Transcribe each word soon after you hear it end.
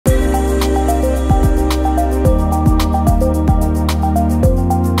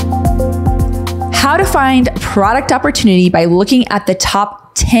how to find product opportunity by looking at the top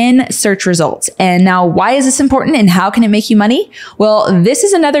 10 search results. And now, why is this important and how can it make you money? Well, this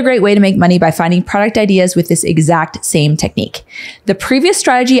is another great way to make money by finding product ideas with this exact same technique. The previous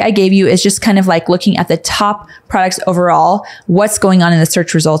strategy I gave you is just kind of like looking at the top products overall, what's going on in the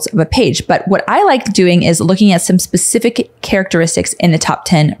search results of a page. But what I like doing is looking at some specific characteristics in the top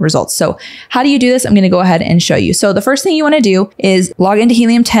 10 results. So how do you do this? I'm going to go ahead and show you. So the first thing you want to do is log into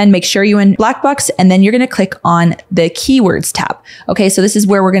Helium 10, make sure you're in Black Box, and then you're going to click on the keywords tab. Okay, so this is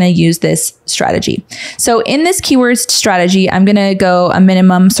where we're going to use this strategy. So in this keywords strategy, I'm going to go a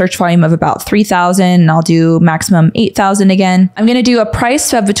minimum search volume of about 3,000 and I'll do maximum 8,000 again. I'm going to do a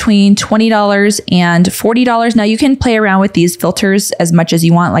price of between $20 and $40. Now you can play around with these filters as much as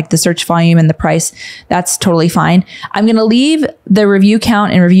you want, like the search volume and the price. That's totally fine. I'm going to leave the review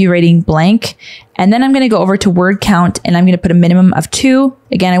count and review rating blank. And then I'm going to go over to word count and I'm going to put a minimum of 2.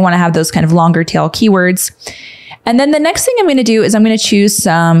 Again, I want to have those kind of longer tail keywords. And then the next thing I'm going to do is I'm going to choose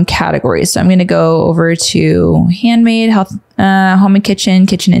some categories. So I'm going to go over to handmade, health, home and kitchen,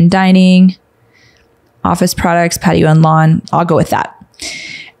 kitchen and dining, office products, patio and lawn. I'll go with that.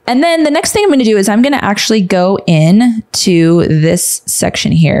 And then the next thing I'm going to do is I'm going to actually go in to this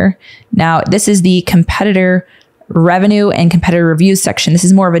section here. Now, this is the competitor revenue and competitor reviews section. This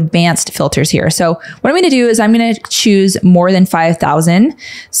is more of advanced filters here. So what I'm going to do is I'm going to choose more than 5,000.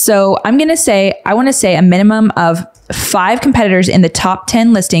 So I'm going to say, I want to say a minimum of 5 competitors in the top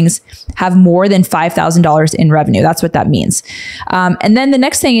 10 listings have more than $5,000 in revenue. That's what that means. And then the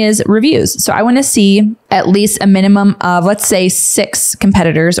next thing is reviews. So I want to see at least a minimum of, let's say 6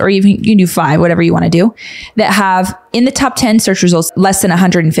 competitors, or even you can do 5, whatever you want to do, that have in the top 10 search results less than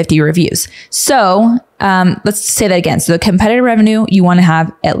 150 reviews. So let's say that again. So the competitor revenue, you want to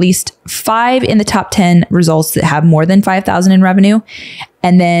have at least 5 in the top 10 results that have more than 5,000 in revenue.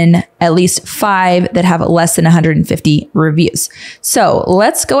 And then at least 5 that have less than 150 reviews. So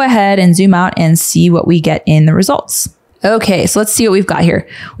let's go ahead and zoom out and see what we get in the results. Okay, so let's see what we've got here.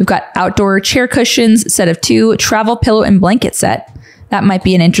 We've got outdoor chair cushions, set of 2, travel pillow and blanket set. That might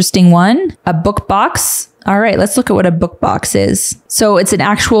be an interesting one. A book box. All right, let's look at what a book box is. So it's an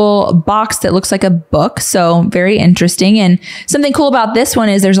actual box that looks like a book. So very interesting. And something cool about this one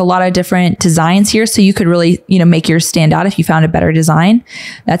is there's a lot of different designs here. So you could really, make yours stand out if you found a better design.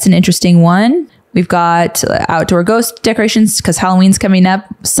 That's an interesting one. We've got outdoor ghost decorations because Halloween's coming up.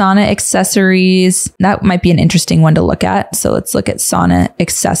 Sauna accessories. That might be an interesting one to look at. So let's look at sauna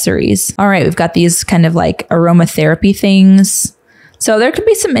accessories. All right, we've got these kind of like aromatherapy things. So there could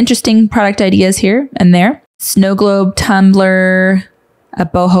be some interesting product ideas here and there. Snow globe tumbler, a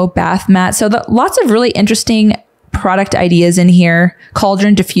boho bath mat. So lots of really interesting product ideas in here.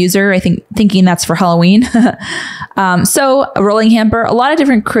 Cauldron diffuser, thinking that's for Halloween. So a rolling hamper, a lot of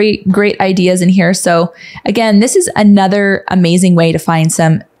different great ideas in here. So again, this is another amazing way to find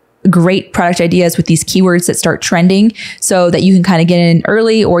some great product ideas with these keywords that start trending so that you can kind of get in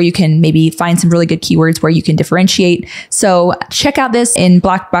early, or you can maybe find some really good keywords where you can differentiate. So check out this in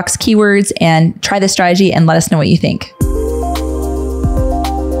Black Box Keywords and try this strategy and let us know what you think.